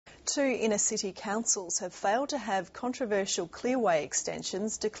2 inner-city councils have failed to have controversial clearway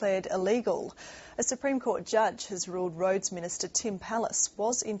extensions declared illegal. A Supreme Court judge has ruled Roads Minister Tim Pallas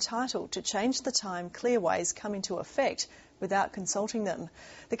was entitled to change the time clearways come into effect without consulting them.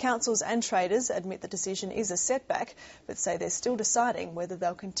 The councils and traders admit the decision is a setback, but say they're still deciding whether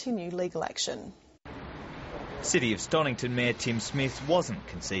they'll continue legal action. City of Stonington Mayor Tim Smith wasn't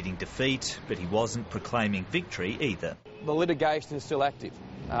conceding defeat, but he wasn't proclaiming victory either. The litigation is still active.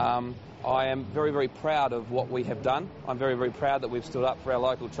 I am very, very proud of what we have done. I'm very, very proud that we've stood up for our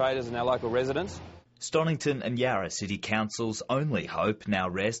local traders and our local residents. Stonington and Yarra City Council's only hope now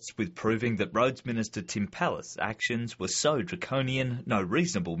rests with proving that Roads Minister Tim Pallas' actions were so draconian no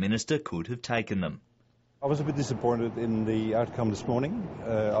reasonable minister could have taken them. I was a bit disappointed in the outcome this morning.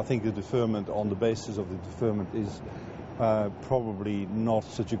 I think the deferment on the basis of the deferment is probably not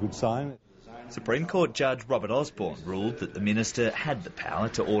such a good sign. Supreme Court Judge Robert Osborne ruled that the minister had the power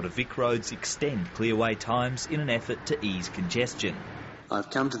to order Vic Roads extend clearway times in an effort to ease congestion. I've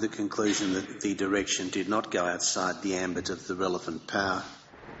come to the conclusion that the direction did not go outside the ambit of the relevant power.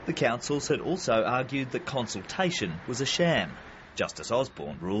 The councils had also argued that consultation was a sham. Justice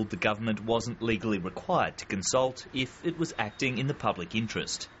Osborne ruled the government wasn't legally required to consult if it was acting in the public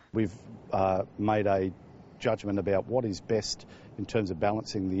interest. We've made a judgment about what is best in terms of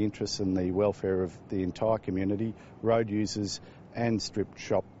balancing the interests and the welfare of the entire community, road users and strip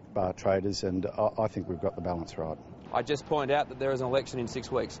shop traders, and I think we've got the balance right. I just point out that there is an election in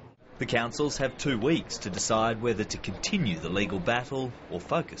 6 weeks. The councils have 2 weeks to decide whether to continue the legal battle or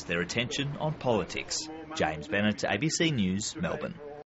focus their attention on politics. James Bennett, ABC News, Melbourne.